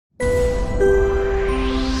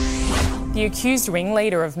The accused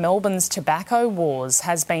ringleader of Melbourne's tobacco wars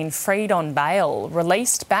has been freed on bail,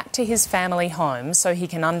 released back to his family home so he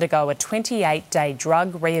can undergo a 28-day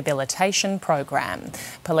drug rehabilitation program.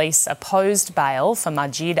 Police opposed bail for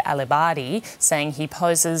Majid Alibadi, saying he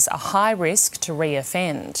poses a high risk to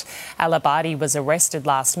re-offend. Alibadi was arrested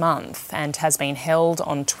last month and has been held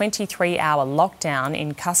on 23-hour lockdown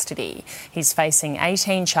in custody. He's facing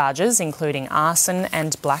 18 charges, including arson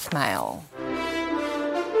and blackmail.